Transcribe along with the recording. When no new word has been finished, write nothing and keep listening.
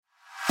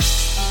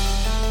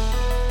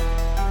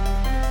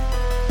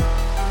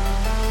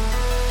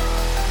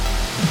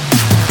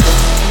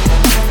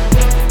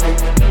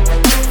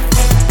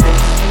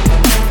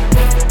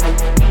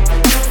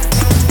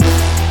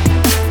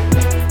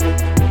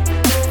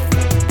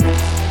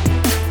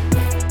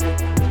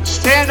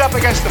up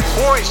against the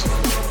poison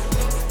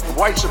of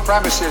white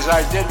supremacy as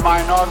I did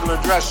my inaugural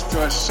address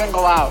to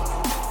single out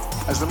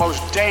as the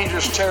most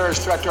dangerous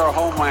terrorist threat to our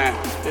homeland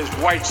is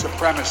white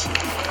supremacy.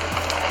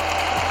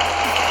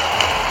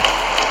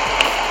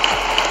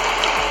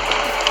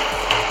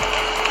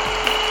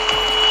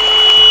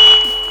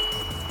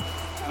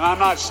 And I'm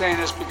not saying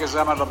this because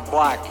I'm at a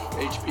black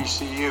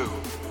HBCU.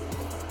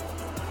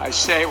 I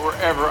say it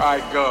wherever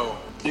I go.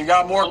 You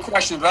got more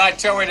questions, but I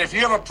tell you, if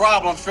you have a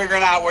problem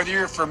figuring out whether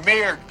you're for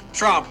me or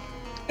Trump,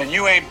 then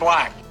you ain't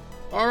black.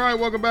 All right,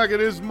 welcome back. It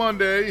is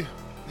Monday.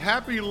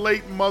 Happy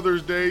late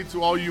Mother's Day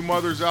to all you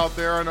mothers out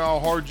there. I know how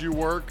hard you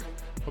work.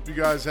 Hope you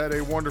guys had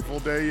a wonderful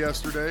day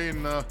yesterday,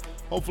 and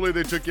hopefully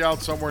they took you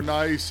out somewhere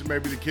nice.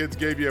 Maybe the kids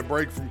gave you a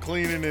break from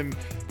cleaning and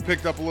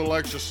picked up a little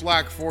extra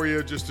slack for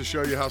you just to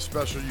show you how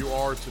special you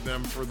are to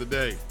them for the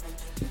day.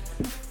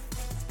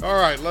 All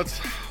right, let's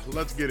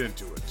get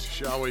into it,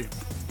 shall we?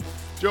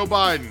 Joe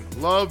Biden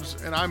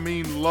loves, and I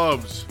mean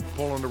loves,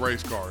 pulling the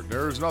race card.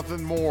 There's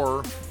nothing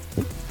more,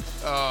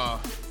 I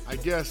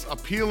guess,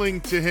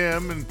 appealing to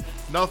him and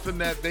nothing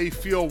that they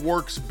feel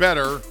works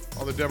better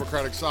on the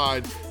Democratic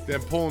side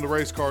than pulling the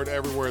race card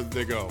everywhere that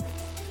they go.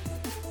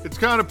 It's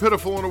kind of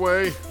pitiful in a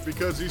way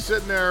because he's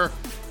sitting there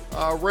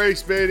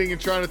race baiting and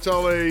trying to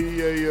tell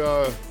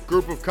a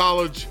group of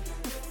college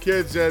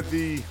kids that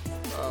the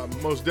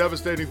most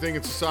devastating thing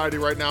in society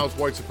right now is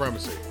white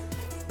supremacy.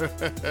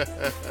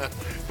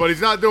 But he's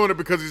not doing it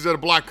because he's at a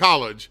black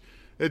college.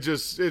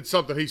 It's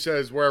something he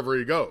says wherever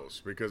he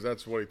goes because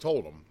that's what he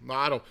told them. No,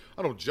 I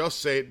don't just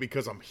say it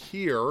because I'm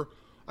here.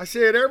 I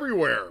say it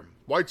everywhere.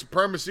 White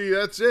supremacy,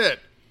 that's it.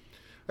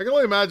 I can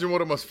only imagine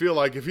what it must feel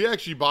like if he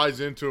actually buys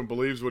into and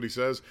believes what he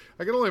says.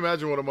 I can only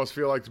imagine what it must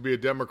feel like to be a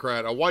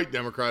Democrat, a white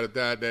Democrat at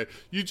that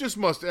you just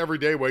must every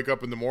day wake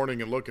up in the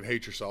morning and look and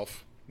hate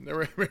yourself.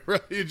 You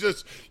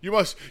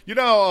must,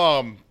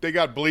 they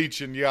got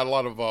bleach and you got a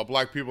lot of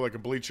black people that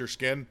can bleach your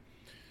skin.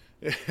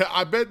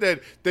 I bet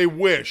that they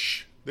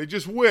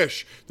just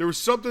wish there was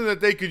something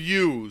that they could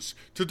use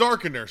to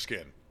darken their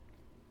skin.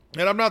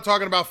 And I'm not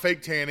talking about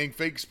fake tanning,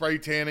 fake spray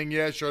tanning.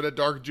 Yeah, sure, that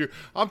darkens you.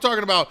 I'm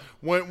talking about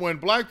when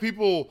black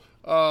people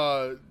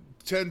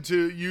tend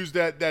to use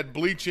that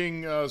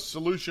bleaching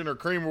solution or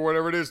cream or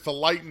whatever it is to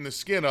lighten the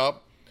skin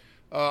up.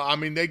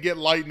 They get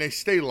light and they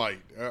stay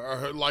light,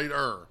 or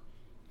lighter.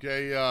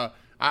 Okay,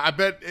 I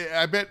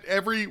bet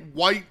every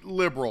white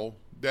liberal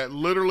that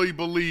literally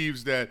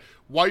believes that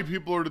white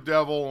people are the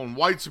devil and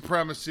white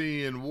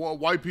supremacy and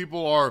white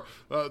people are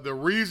the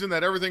reason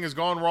that everything has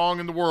gone wrong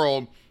in the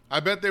world,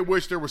 I bet they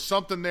wish there was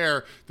something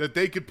there that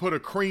they could put a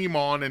cream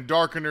on and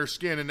darken their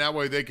skin, and that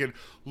way they could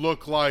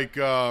look like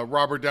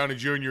Robert Downey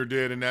Jr.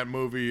 did in that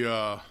movie.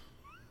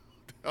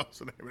 What's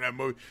the name of that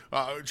movie?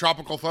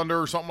 Tropical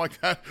Thunder or something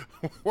like that,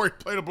 where he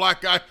played a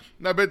black guy.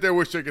 And I bet they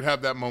wish they could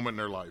have that moment in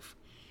their life.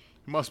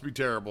 It must be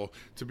terrible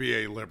to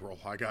be a liberal,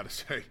 I got to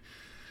say.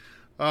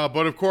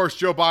 But, of course,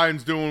 Joe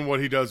Biden's doing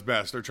what he does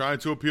best. They're trying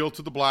to appeal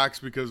to the blacks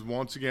because,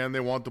 once again, they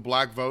want the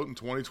black vote in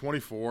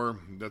 2024.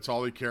 That's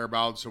all they care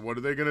about. So what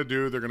are they going to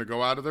do? They're going to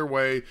go out of their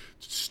way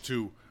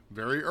to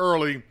very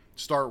early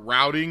start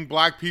routing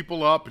black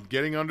people up and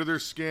getting under their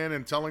skin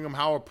and telling them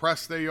how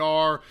oppressed they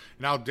are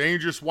and how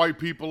dangerous white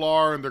people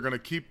are. And they're going to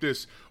keep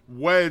this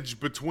wedge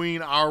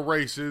between our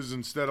races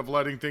instead of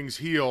letting things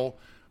heal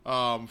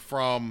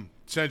from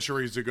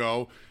centuries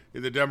ago.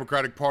 The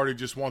Democratic Party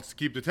just wants to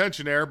keep the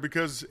tension there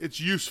because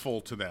it's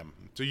useful to them.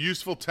 It's a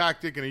useful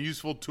tactic and a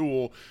useful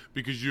tool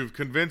because you've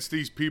convinced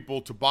these people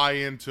to buy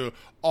into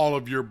all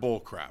of your bull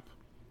crap.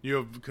 You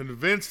have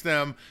convinced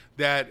them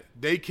that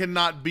they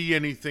cannot be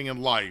anything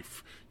in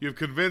life. You've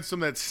convinced them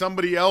that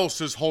somebody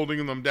else is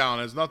holding them down.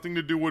 It has nothing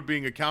to do with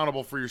being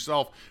accountable for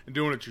yourself and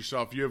doing it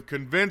yourself. You have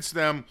convinced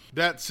them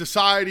that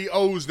society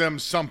owes them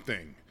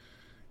something.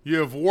 You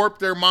have warped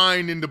their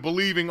mind into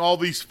believing all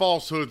these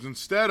falsehoods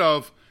instead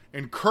of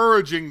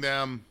encouraging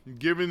them,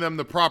 giving them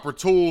the proper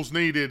tools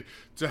needed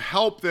to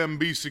help them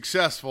be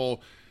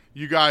successful.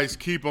 You guys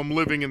keep them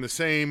living in the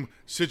same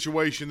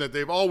situation that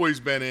they've always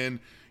been in.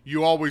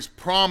 You always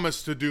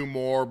promise to do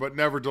more but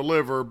never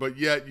deliver, but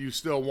yet you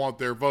still want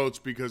their votes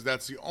because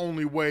that's the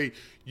only way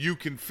you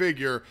can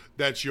figure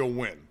that you'll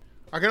win.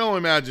 I can only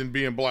imagine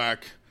being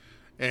black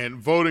and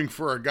voting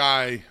for a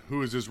guy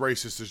who is as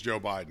racist as Joe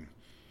Biden.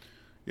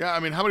 Yeah,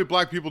 how many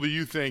black people do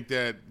you think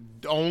that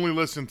only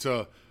listen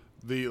to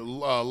the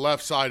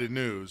left-sided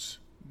news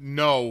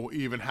know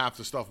even half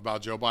the stuff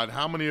about Joe Biden?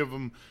 How many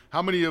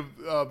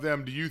of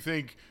them do you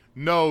think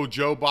know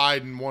Joe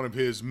Biden, one of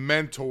his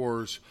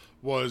mentors,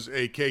 was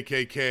a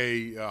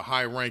KKK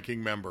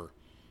high-ranking member,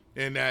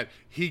 and that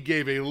he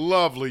gave a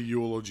lovely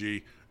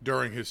eulogy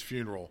during his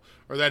funeral,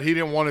 or that he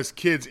didn't want his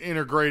kids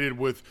integrated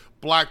with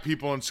black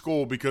people in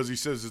school because he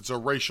says it's a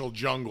racial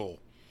jungle,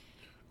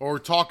 or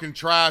talking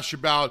trash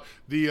about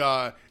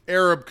the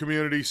Arab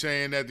community,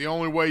 saying that the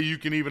only way you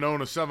can even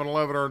own a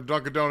 7-Eleven or a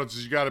Dunkin' Donuts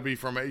is you got to be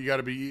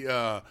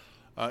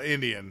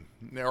Indian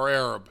or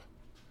Arab.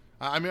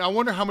 I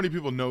wonder how many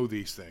people know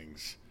these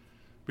things.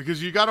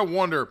 Because you got to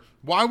wonder,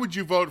 why would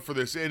you vote for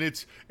this? And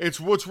it's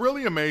what's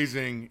really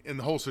amazing in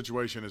the whole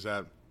situation is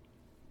that,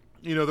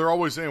 they're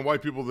always saying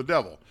white people are the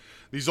devil.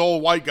 These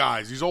old white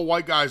guys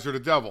are the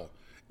devil.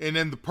 And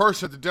then the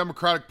person that the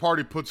Democratic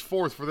Party puts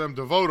forth for them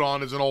to vote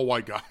on is an old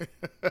white guy.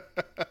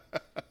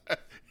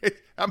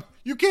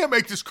 You can't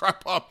make this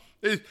crap up.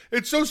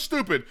 It's so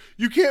stupid.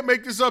 You can't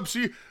make this up. So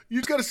you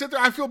just got to sit there.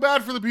 I feel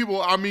bad for the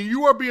people. I mean,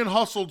 you are being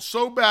hustled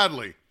so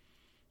badly.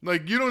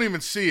 Like, you don't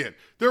even see it.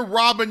 They're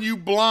robbing you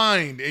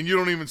blind, and you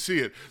don't even see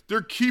it.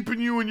 They're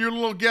keeping you in your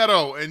little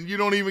ghetto, and you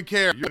don't even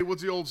care.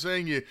 What's the old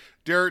saying? You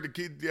dare to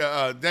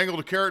dangle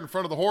the carrot in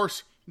front of the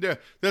horse? Yeah,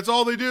 that's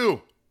all they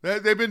do.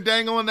 They've been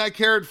dangling that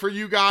carrot for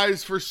you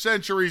guys for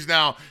centuries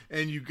now,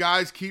 and you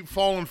guys keep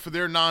falling for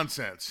their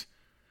nonsense.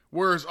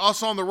 Whereas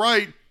us on the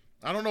right,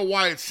 I don't know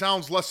why it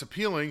sounds less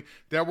appealing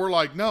that we're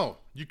like, no,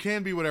 you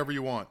can be whatever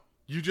you want.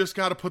 You just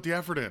got to put the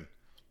effort in.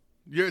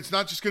 It's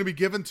not just going to be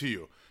given to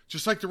you.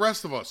 Just like the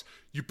rest of us.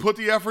 You put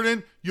the effort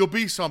in, you'll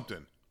be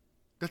something.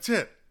 That's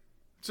it.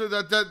 So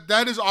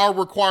that is our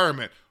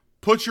requirement.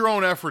 Put your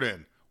own effort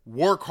in.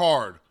 Work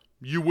hard.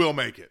 You will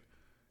make it.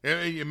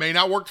 It may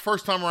not work the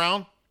first time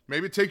around.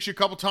 Maybe it takes you a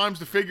couple times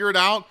to figure it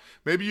out.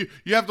 Maybe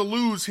you have to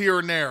lose here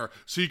and there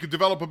so you can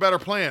develop a better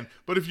plan.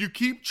 But if you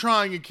keep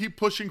trying and keep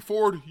pushing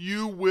forward,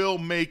 you will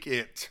make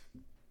it.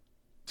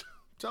 I'm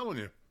telling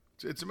you.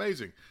 It's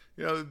amazing.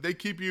 They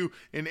keep you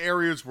in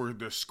areas where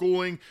they're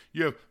schooling.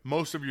 You have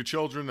most of your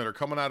children that are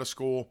coming out of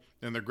school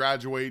and they're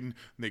graduating.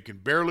 And they can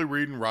barely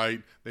read and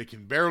write. They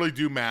can barely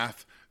do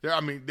math.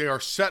 They are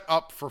set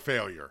up for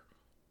failure.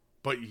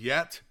 But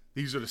yet,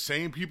 these are the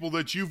same people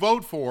that you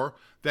vote for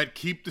that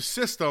keep the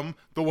system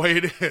the way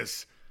it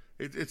is.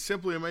 It's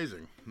simply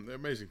amazing.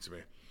 Amazing to me.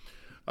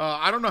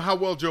 I don't know how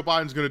well Joe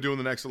Biden's going to do in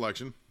the next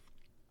election.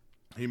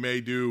 He may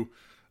do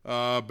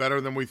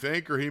better than we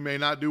think, or he may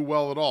not do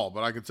well at all.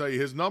 But I can tell you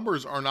his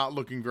numbers are not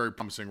looking very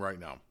promising right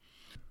now.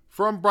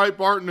 From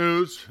Breitbart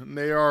News,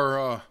 they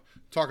are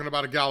talking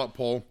about a Gallup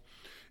poll.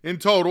 In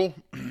total,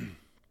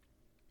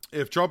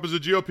 if Trump is a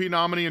GOP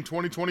nominee in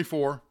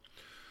 2024,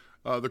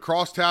 the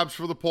crosstabs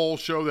for the poll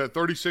show that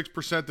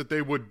 36% that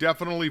they would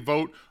definitely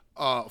vote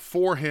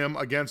for him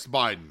against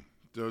Biden.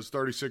 Those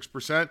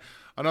 36%.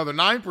 Another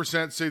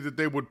 9% say that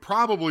they would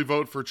probably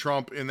vote for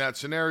Trump in that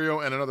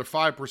scenario, and another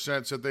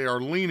 5% said they are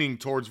leaning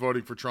towards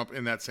voting for Trump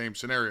in that same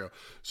scenario.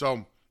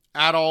 So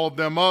add all of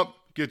them up,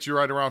 gets you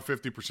right around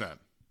 50%.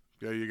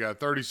 Okay, you got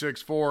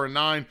 36, 4, and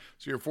 9,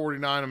 so you're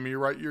 49. I mean,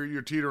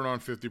 you're teetering on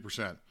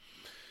 50%.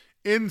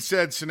 In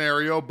said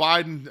scenario,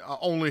 Biden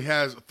only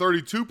has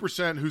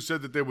 32% who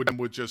said that they would,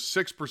 with just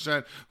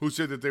 6% who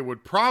said that they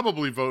would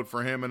probably vote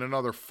for him, and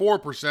another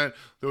 4%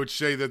 that would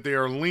say that they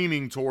are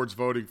leaning towards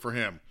voting for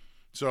him.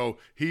 So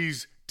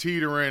he's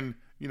teetering,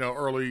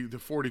 early to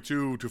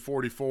 42 to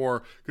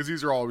 44, because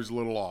these are always a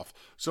little off.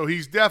 So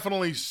he's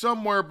definitely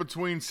somewhere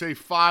between, say,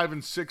 5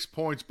 and 6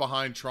 points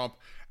behind Trump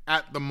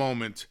at the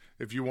moment,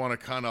 if you want to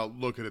kind of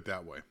look at it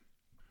that way.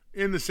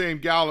 In the same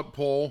Gallup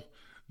poll,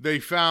 they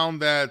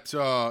found that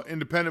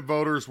independent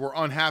voters were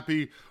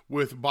unhappy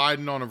with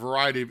Biden on a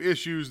variety of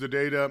issues. The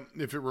data,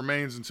 if it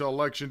remains until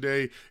Election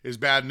Day, is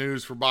bad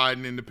news for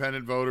Biden.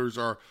 Independent voters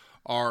are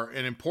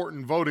an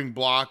important voting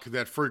bloc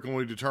that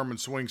frequently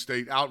determines swing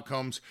state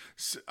outcomes.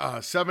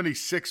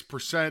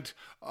 76%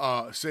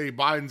 say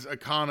Biden's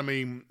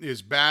economy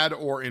is bad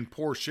or in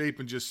poor shape,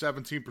 and just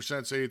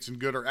 17% say it's in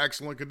good or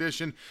excellent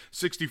condition.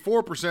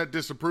 64%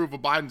 disapprove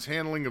of Biden's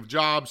handling of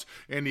jobs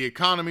and the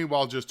economy,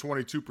 while just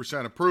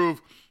 22%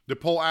 approve. The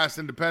poll asked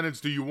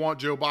independents, do you want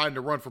Joe Biden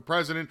to run for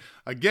president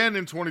again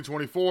in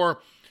 2024?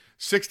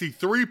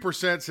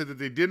 63% said that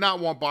they did not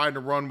want Biden to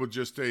run, with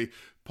just a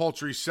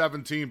paltry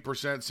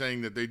 17%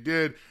 saying that they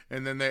did.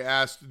 And then they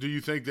asked, do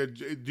you think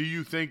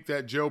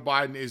that Joe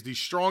Biden is the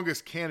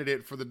strongest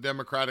candidate for the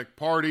Democratic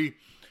Party?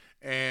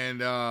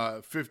 And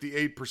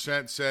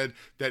 58% said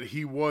that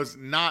he was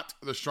not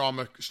the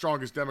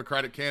strongest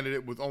Democratic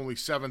candidate, with only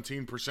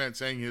 17%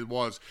 saying he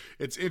was.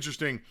 It's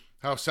interesting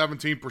how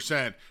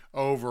 17%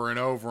 over and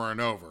over and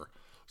over.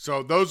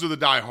 So those are the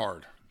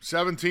diehard.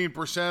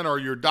 17% are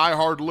your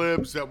diehard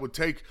libs that would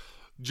take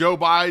Joe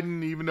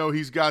Biden, even though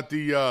he's got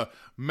the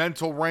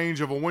mental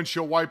range of a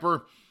windshield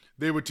wiper.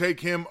 They would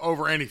take him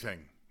over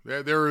anything.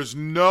 There is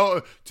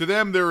no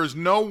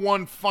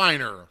one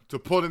finer to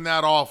put in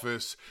that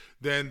office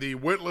than the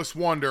witless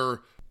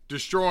wonder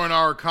destroying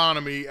our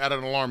economy at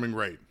an alarming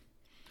rate.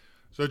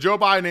 So Joe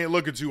Biden ain't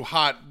looking too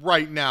hot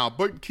right now,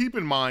 but keep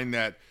in mind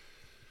that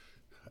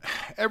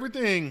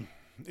everything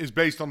is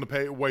based on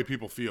the way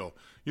people feel.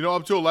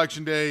 Up to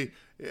Election Day,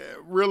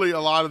 really a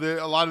lot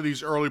of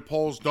these early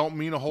polls don't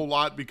mean a whole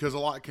lot, because a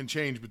lot can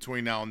change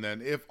between now and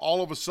then. If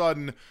all of a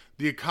sudden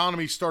the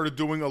economy started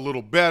doing a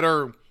little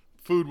better,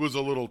 food was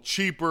a little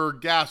cheaper,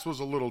 gas was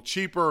a little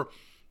cheaper,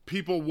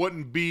 people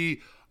wouldn't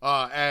be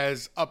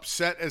as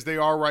upset as they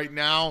are right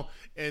now.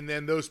 And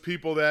then those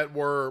people that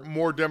were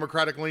more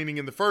Democratic leaning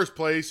in the first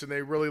place and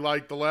they really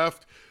liked the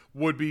left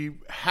would be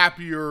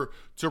happier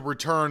to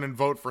return and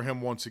vote for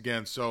him once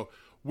again. So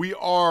we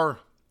are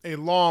a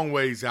long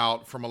ways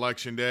out from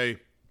Election Day.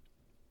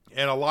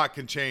 And a lot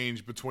can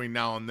change between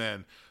now and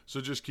then. So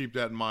just keep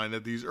that in mind,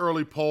 that these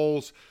early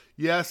polls,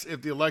 yes,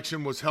 if the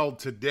election was held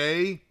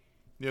today,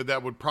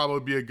 that would probably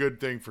be a good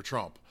thing for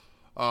Trump.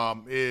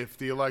 If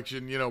the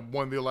election,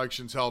 when the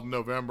election's held in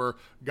November,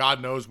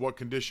 God knows what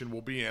condition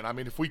we'll be in. I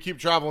mean, if we keep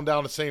traveling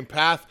down the same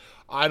path,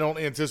 I don't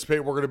anticipate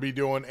we're going to be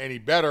doing any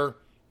better.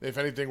 If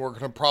anything, we're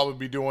going to probably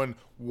be doing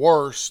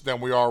worse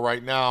than we are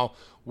right now,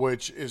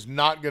 which is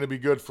not going to be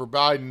good for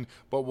Biden,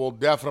 but will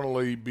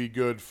definitely be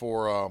good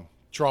for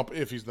Trump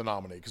if he's the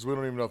nominee, because we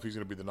don't even know if he's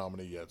going to be the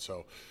nominee yet.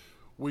 So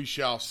we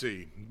shall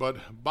see. But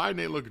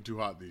Biden ain't looking too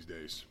hot these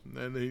days.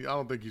 And I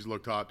don't think he's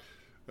looked hot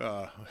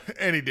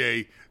any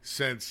day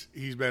since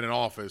he's been in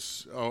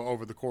office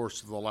over the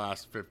course of the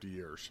last 50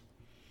 years.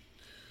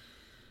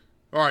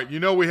 All right,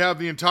 we have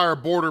the entire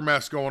border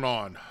mess going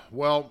on.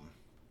 Well,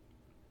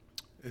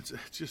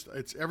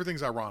 it's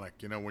everything's ironic,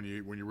 when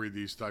you read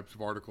these types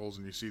of articles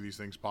and you see these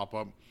things pop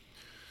up.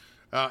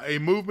 A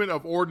movement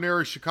of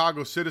ordinary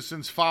Chicago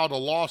citizens filed a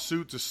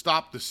lawsuit to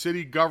stop the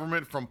city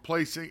government from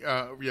placing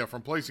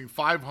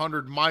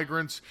 500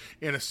 migrants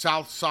in a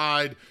South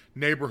Side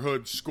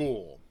neighborhood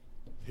school.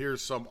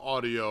 Here's some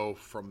audio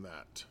from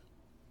that.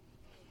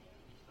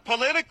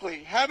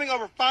 Politically, having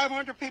over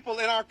 500 people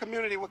in our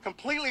community would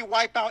completely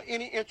wipe out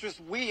any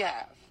interest we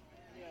have.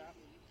 Yeah.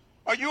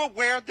 Are you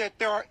aware that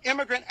there are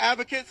immigrant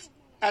advocates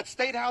at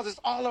state houses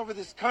all over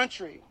this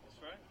country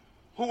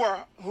who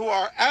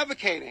are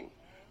advocating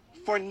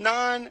for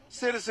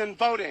non-citizen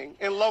voting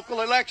in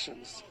local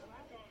elections?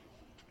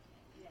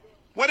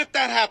 What if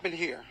that happened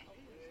here?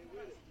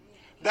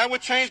 That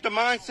would change the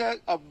mindset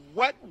of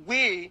what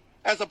we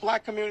as a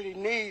black community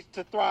needs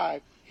to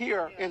thrive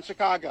here in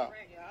Chicago.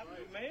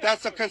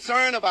 That's a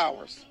concern of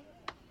ours.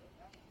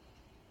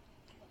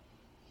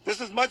 This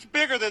is much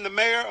bigger than the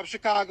mayor of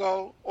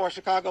Chicago or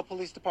Chicago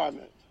Police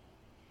Department.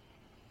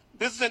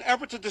 This is an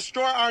effort to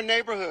destroy our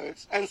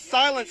neighborhoods and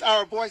silence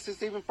our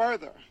voices even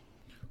further.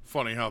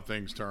 Funny how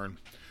things turn.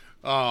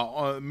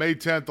 On May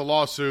 10th, the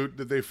lawsuit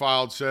that they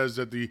filed says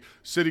that the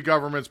city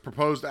government's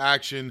proposed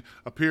action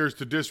appears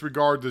to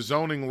disregard the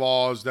zoning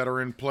laws that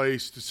are in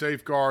place to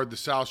safeguard the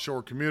South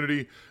Shore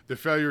community. The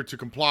failure to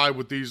comply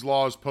with these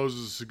laws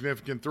poses a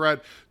significant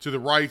threat to the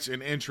rights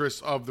and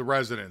interests of the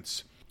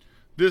residents.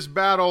 This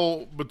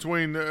battle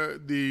between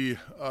the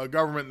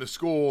government and the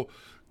school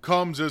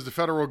comes as the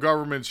federal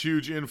government's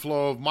huge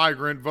inflow of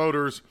migrant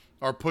voters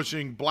are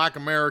pushing black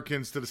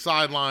Americans to the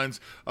sidelines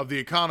of the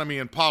economy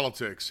and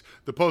politics.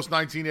 The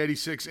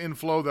post-1986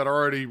 inflow that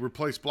already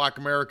replaced black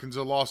Americans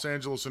in Los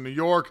Angeles and New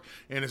York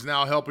and is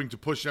now helping to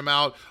push them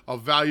out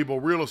of valuable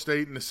real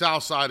estate in the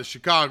south side of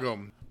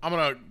Chicago. I'm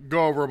going to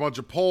go over a bunch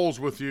of polls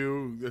with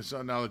you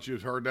now that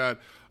you've heard that.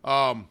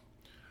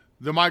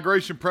 The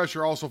migration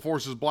pressure also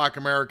forces black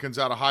Americans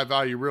out of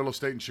high-value real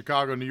estate in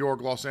Chicago, New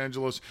York, Los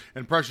Angeles,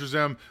 and pressures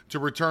them to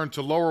return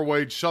to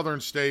lower-wage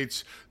southern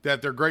states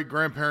that their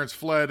great-grandparents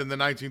fled in the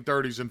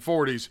 1930s and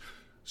 40s.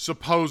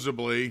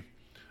 Supposedly,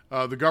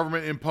 the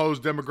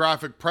government-imposed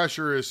demographic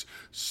pressure is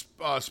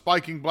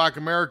spiking black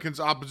Americans'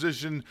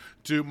 opposition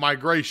to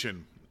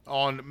migration.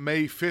 On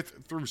May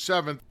 5th through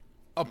 7th,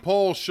 a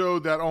poll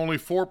showed that only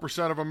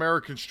 4% of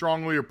Americans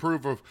strongly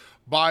approve of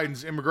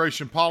Biden's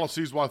immigration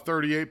policies, while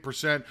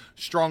 38%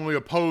 strongly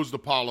oppose the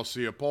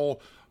policy. A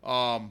poll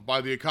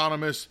by The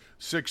Economist,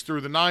 6th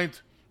through the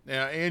 9th,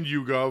 and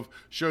YouGov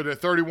showed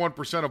that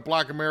 31% of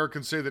black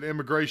Americans say that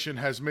immigration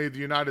has made the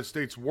United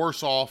States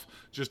worse off.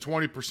 Just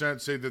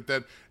 20% say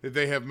that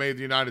they have made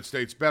the United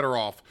States better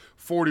off.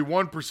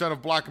 41%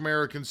 of black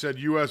Americans said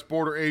U.S.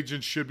 border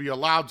agents should be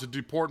allowed to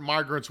deport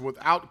migrants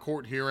without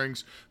court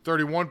hearings.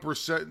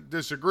 31%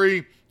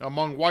 disagree.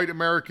 Among white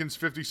Americans,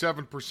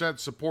 57%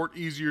 support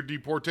easier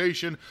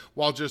deportation,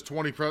 while just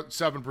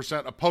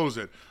 27% oppose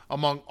it.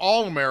 Among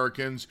all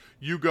Americans,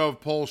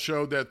 YouGov poll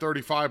showed that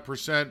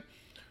 35%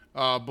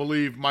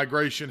 believe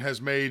migration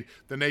has made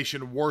the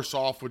nation worse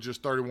off, with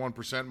just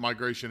 31%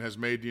 migration has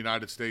made the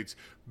United States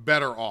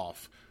better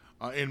off.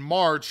 In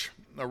March,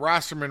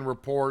 Rasserman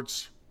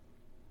reports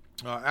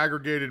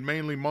aggregated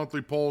mainly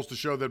monthly polls to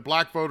show that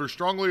black voters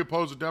strongly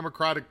oppose a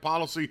Democratic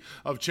policy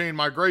of chain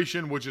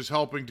migration, which is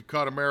helping to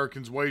cut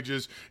Americans'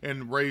 wages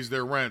and raise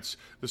their rents.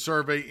 The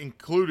survey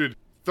included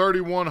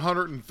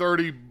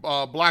 3,130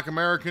 black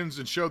Americans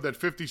and showed that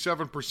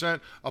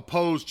 57%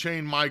 oppose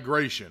chain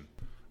migration.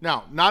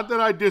 Now, not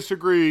that I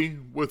disagree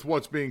with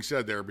what's being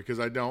said there, because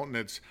I don't,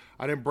 and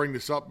I didn't bring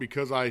this up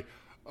because I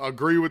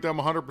agree with them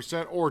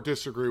 100% or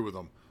disagree with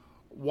them.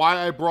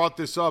 Why I brought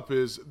this up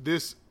is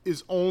this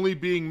is only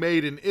being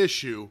made an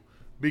issue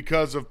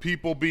because of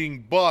people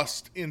being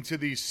bussed into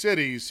these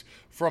cities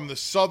from the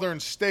southern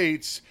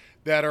states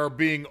that are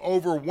being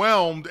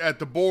overwhelmed at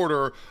the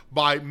border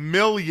by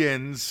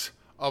millions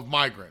of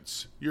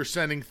migrants. You're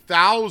sending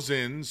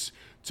thousands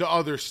to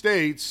other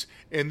states,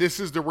 and this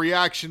is the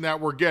reaction that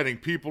we're getting.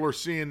 People are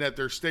seeing that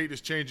their state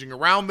is changing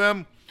around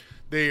them.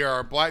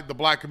 The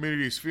black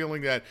community is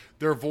feeling that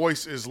their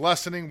voice is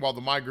lessening while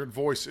the migrant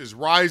voice is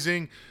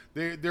rising.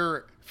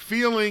 They're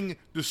feeling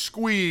the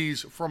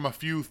squeeze from a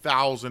few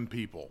thousand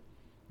people.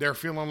 They're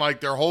feeling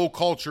like their whole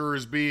culture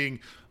is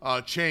being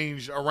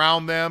changed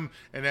around them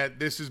and that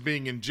this is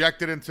being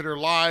injected into their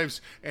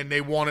lives and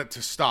they want it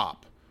to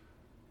stop.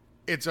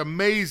 It's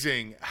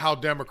amazing how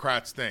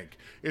Democrats think.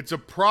 It's a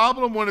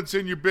problem when it's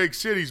in your big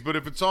cities, but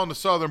if it's on the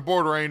southern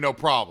border, ain't no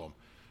problem.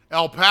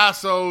 El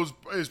Paso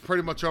is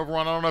pretty much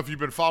overrun. I don't know if you've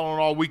been following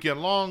all weekend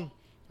long.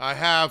 I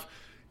have.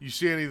 You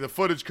see any of the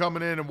footage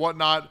coming in and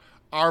whatnot.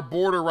 Our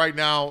border right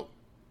now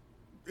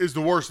is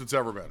the worst it's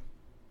ever been.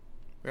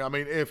 I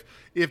mean,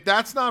 if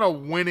that's not a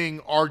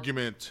winning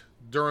argument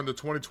during the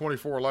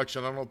 2024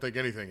 election, I don't think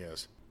anything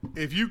is.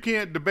 If you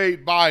can't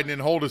debate Biden and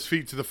hold his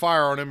feet to the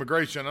fire on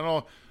immigration,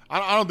 I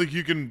don't think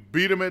you can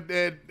beat him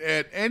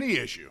at any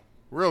issue,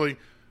 really.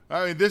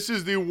 I mean, this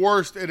is the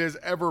worst it has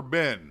ever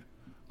been.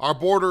 Our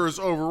border is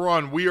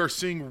overrun. We are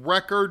seeing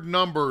record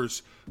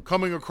numbers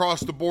coming across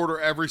the border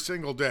every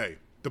single day.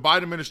 The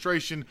Biden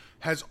administration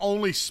has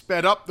only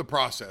sped up the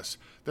process.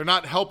 They're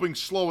not helping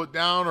slow it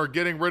down or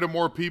getting rid of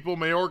more people.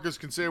 Mayorkas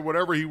can say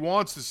whatever he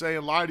wants to say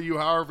and lie to you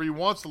however he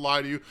wants to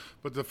lie to you.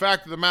 But the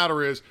fact of the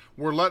matter is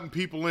we're letting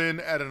people in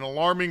at an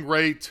alarming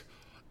rate,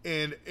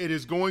 and it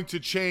is going to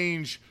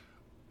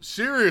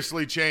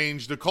seriously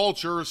change the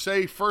culture,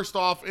 say, first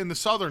off in the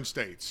southern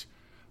states,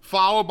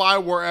 followed by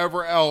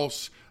wherever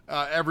else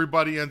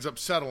everybody ends up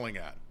settling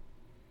at.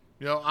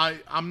 You know,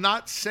 I'm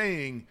not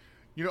saying...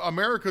 You know,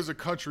 America's a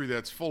country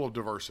that's full of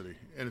diversity,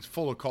 and it's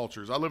full of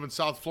cultures. I live in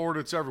South Florida.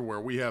 It's everywhere.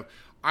 We have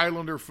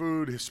Islander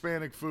food,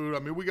 Hispanic food. I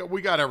mean,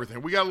 we got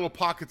everything. We got little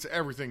pockets of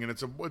everything, and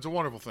it's a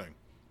wonderful thing.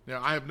 You know,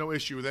 I have no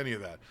issue with any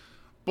of that.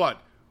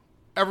 But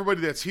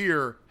everybody that's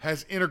here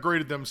has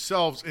integrated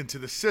themselves into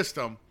the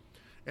system,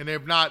 and they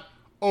have not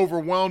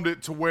overwhelmed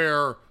it to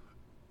where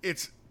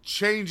it's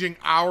changing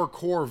our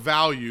core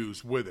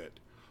values with it.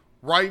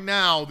 Right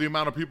now, the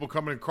amount of people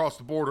coming across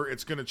the border,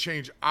 it's going to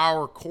change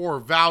our core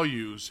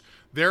values.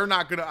 They're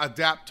not going to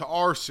adapt to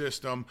our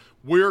system.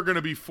 We're going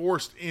to be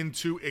forced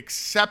into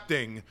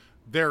accepting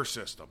their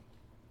system.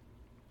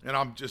 And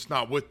I'm just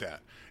not with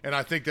that. And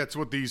I think that's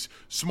what these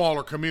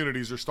smaller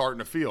communities are starting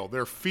to feel.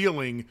 They're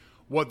feeling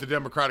what the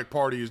Democratic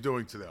Party is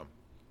doing to them.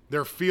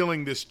 They're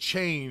feeling this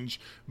change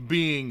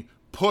being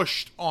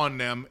pushed on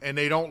them, and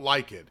they don't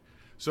like it.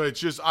 So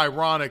it's just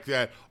ironic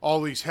that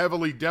all these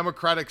heavily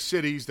Democratic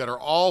cities that are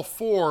all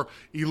for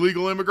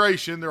illegal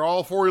immigration, they're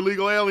all for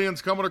illegal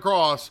aliens coming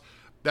across.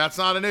 That's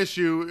not an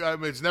issue. I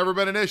mean, it's never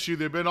been an issue.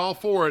 They've been all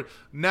for it.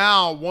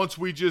 Now, once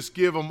we just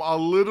give them a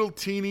little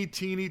teeny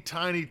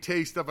tiny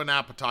taste of an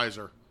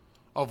appetizer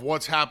of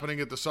what's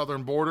happening at the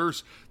southern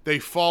borders, they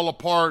fall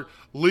apart.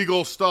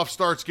 Legal stuff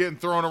starts getting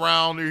thrown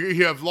around.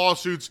 You have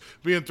lawsuits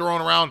being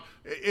thrown around.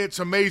 It's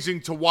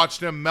amazing to watch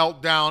them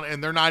melt down,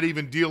 and they're not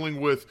even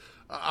dealing with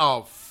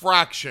a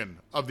fraction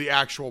of the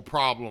actual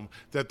problem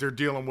that they're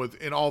dealing with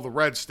in all the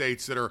red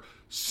states that are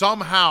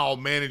somehow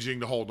managing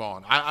to hold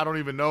on. I don't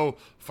even know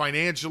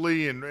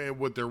financially and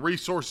with their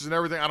resources and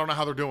everything. I don't know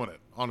how they're doing it,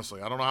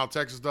 honestly. I don't know how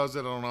Texas does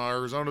it. I don't know how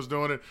Arizona's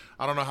doing it.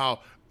 I don't know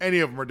how any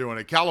of them are doing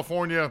it.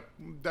 California,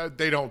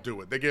 they don't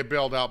do it. They get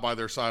bailed out by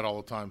their side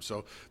all the time.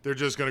 So they're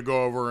just going to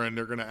go over and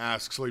they're going to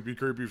ask Sleepy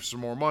Creepy for some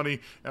more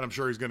money, and I'm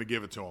sure he's going to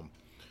give it to them.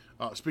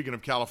 Speaking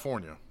of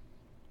California,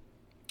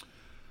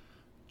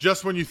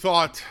 just when you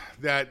thought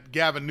that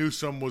Gavin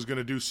Newsom was going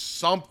to do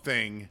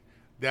something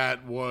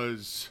that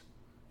was,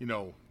 you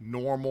know,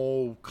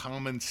 normal,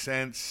 common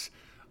sense,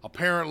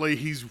 apparently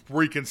he's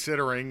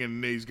reconsidering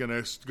and he's going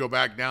to go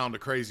back down to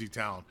crazy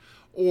town.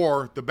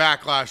 Or the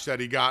backlash that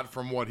he got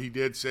from what he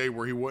did say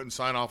where he wouldn't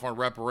sign off on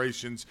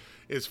reparations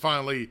is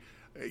finally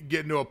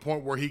getting to a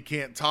point where he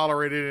can't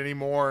tolerate it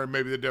anymore. And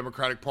maybe the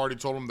Democratic Party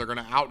told him they're going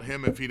to out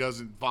him if he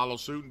doesn't follow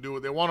suit and do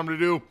what they want him to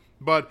do.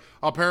 But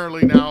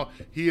apparently now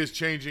he is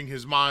changing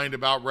his mind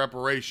about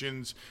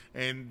reparations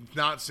and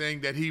not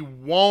saying that he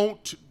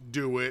won't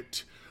do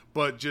it,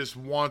 but just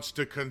wants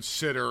to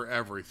consider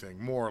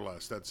everything, more or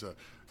less. That's a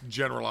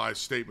generalized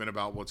statement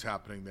about what's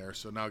happening there.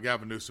 So now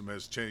Gavin Newsom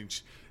has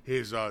changed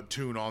his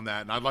tune on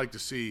that, and I'd like to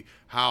see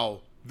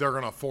how they're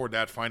going to afford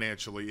that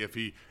financially if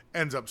he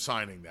ends up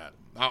signing that.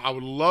 I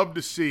would love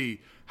to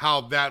see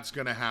how that's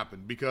going to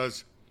happen,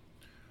 because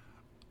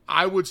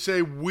I would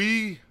say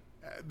we,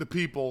 the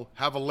people,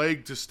 have a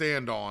leg to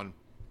stand on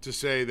to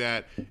say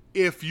that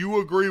if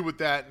you agree with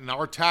that and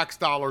our tax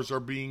dollars are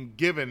being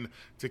given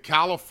to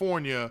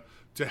California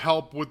to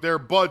help with their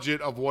budget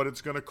of what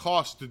it's going to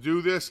cost to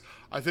do this,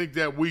 I think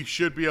that we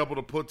should be able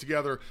to put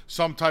together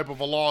some type of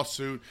a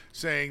lawsuit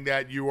saying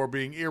that you are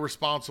being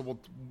irresponsible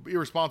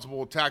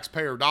with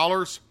taxpayer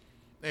dollars,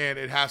 and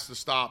it has to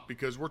stop,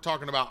 because we're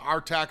talking about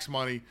our tax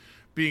money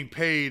being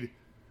paid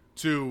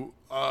to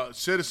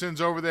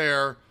citizens over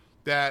there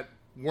that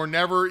were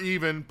never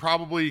even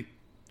probably,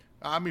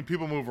 I mean,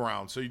 people move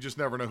around, so you just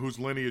never know whose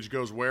lineage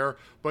goes where.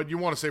 But you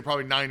want to say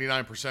probably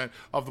 99%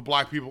 of the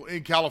black people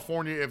in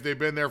California, if they've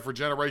been there for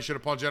generation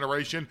upon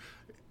generation,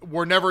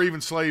 were never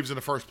even slaves in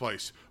the first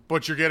place.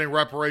 But you're getting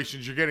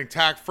reparations, you're getting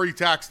free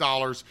tax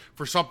dollars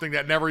for something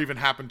that never even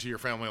happened to your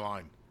family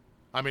line.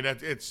 I mean,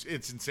 it's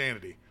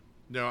insanity.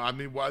 You know, I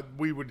mean,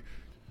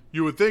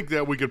 you would think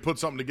that we could put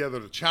something together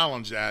to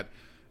challenge that,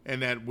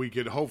 and that we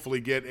could hopefully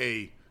get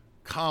a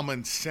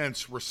common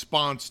sense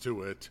response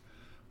to it.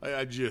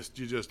 You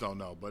just don't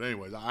know. But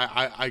anyways,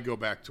 I go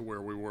back to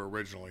where we were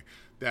originally.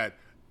 That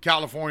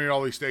California and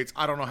all these states,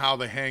 I don't know how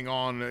they hang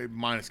on,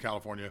 minus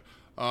California,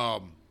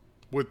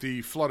 with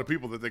the flood of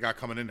people that they got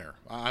coming in there.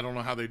 I don't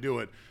know how they do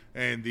it.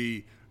 And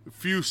the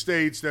few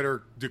states that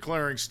are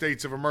declaring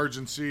states of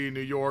emergency,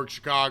 New York,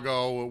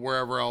 Chicago,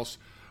 wherever else,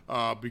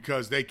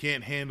 because they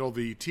can't handle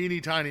the teeny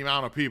tiny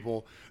amount of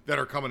people that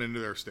are coming into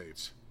their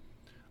states.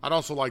 I'd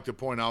also like to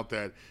point out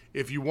that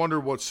if you wonder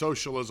what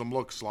socialism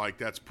looks like,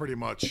 that's pretty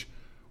much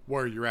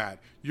where you're at.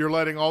 You're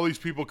letting all these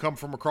people come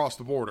from across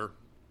the border.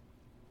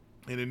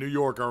 And in New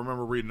York, I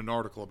remember reading an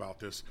article about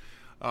this.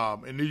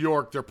 In New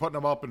York, they're putting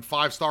them up in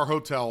 5-star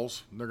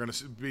hotels. They're going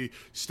to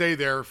stay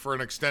there for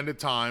an extended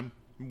time,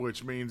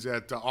 which means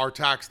that our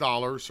tax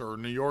dollars, or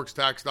New York's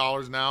tax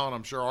dollars now, and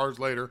I'm sure ours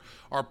later,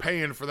 are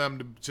paying for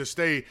them to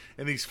stay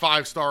in these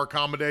 5-star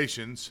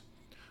accommodations.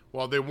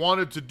 Well, they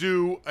wanted to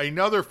do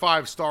another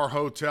 5-star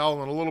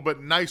hotel in a little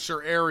bit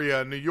nicer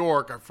area in New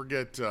York. I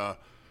forget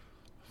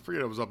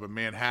it was up in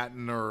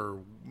Manhattan or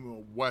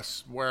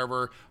West,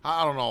 wherever.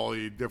 I don't know all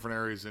the different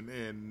areas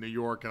in New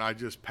York, and I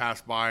just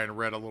passed by and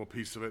read a little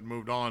piece of it and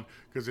moved on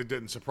because it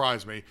didn't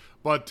surprise me.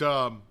 But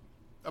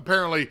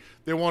apparently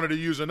they wanted to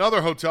use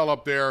another hotel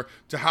up there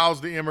to house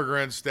the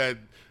immigrants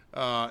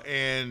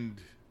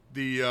and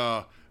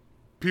the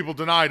people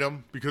denied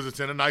them because it's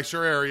in a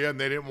nicer area, and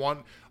they didn't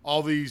want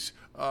all these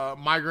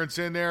migrants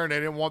in there, and they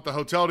didn't want the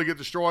hotel to get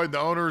destroyed. The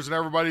owners and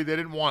everybody, they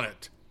didn't want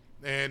it.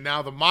 And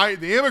now the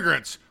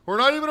immigrants, who are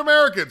not even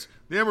Americans,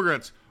 the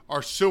immigrants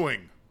are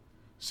suing,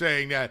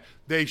 saying that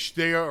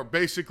they are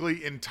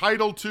basically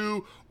entitled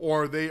to,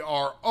 or they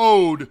are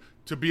owed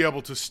to be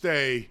able to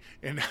stay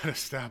in that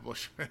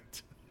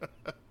establishment.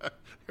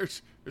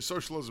 There's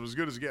socialism as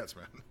good as it gets,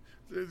 man.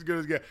 As good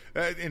as it gets.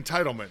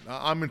 Entitlement.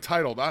 I'm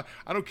entitled. I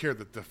don't care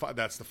that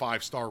that's the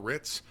 5-star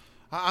Ritz.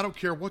 I don't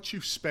care what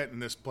you've spent in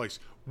this place.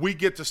 We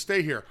get to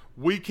stay here.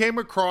 We came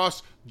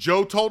across,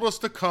 Joe told us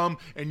to come,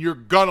 and you're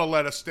going to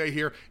let us stay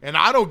here. And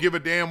I don't give a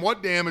damn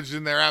what damage is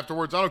in there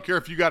afterwards. I don't care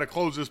if you got to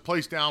close this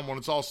place down when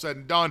it's all said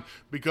and done,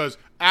 because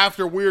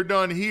after we're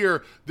done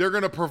here, they're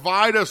going to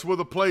provide us with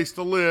a place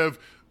to live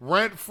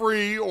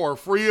rent-free or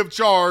free of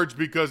charge,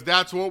 because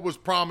that's what was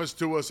promised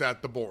to us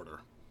at the border.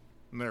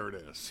 And there it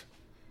is.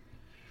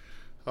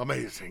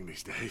 Amazing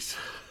these days.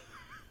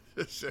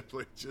 Just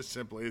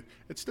simply,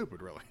 it's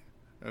stupid, really.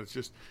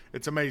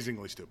 It's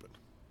amazingly stupid.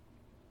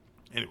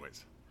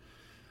 Anyways.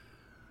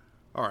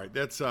 All right,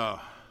 that's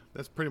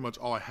pretty much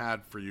all I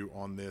had for you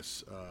on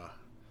this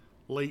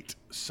late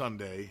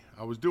Sunday.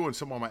 I was doing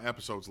some of my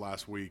episodes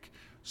last week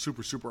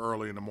super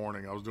early in the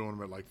morning. I was doing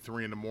them at like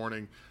 3 in the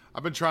morning.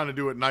 I've been trying to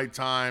do it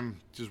nighttime,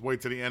 just wait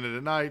to the end of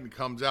the night and it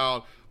comes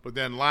out. But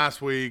then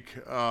last week,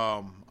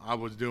 I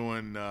was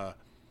doing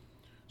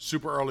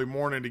super early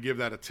morning to give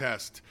that a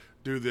test.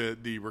 Do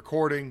the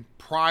recording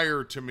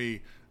prior to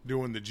me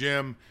doing the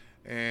gym,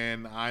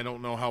 and I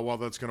don't know how well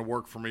that's going to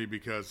work for me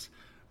because,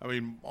 I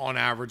mean, on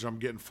average, I'm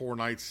getting 4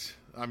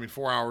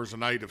 hours a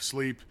night of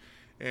sleep,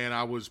 and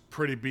I was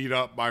pretty beat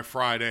up by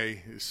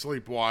Friday.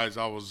 Sleep-wise,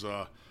 I was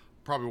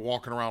probably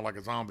walking around like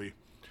a zombie.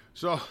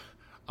 So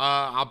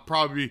I'll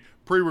probably be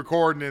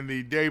pre-recording in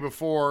the day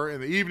before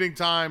in the evening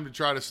time to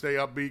try to stay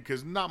upbeat,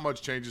 because not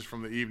much changes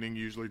from the evening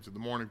usually to the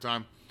morning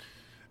time.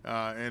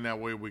 And that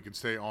way we can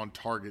stay on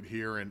target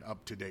here and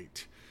up to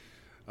date.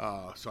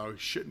 So I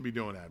shouldn't be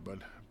doing that, but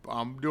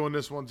I'm doing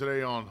this one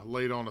today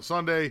late on a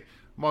Sunday,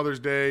 Mother's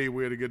Day.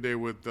 We had a good day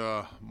with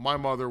my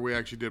mother. We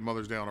actually did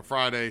Mother's Day on a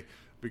Friday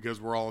because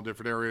we're all in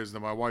different areas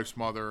than my wife's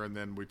mother, and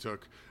then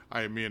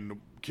me and the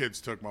kids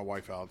took my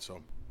wife out.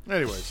 So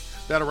anyways,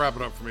 that'll wrap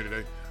it up for me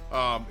today.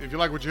 If you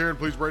like what you're hearing,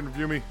 please rate and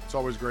review me. It's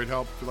always great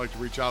help. If you'd like to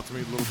reach out to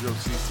me,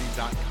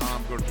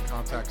 littlejoecc.com. Go to the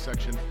contact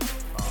section.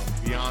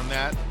 Beyond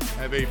that,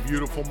 have a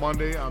beautiful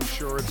Monday. I'm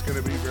sure it's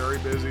going to be very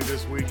busy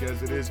this week,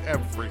 as it is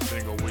every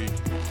single week,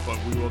 but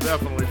we will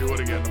definitely do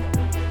it again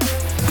tomorrow.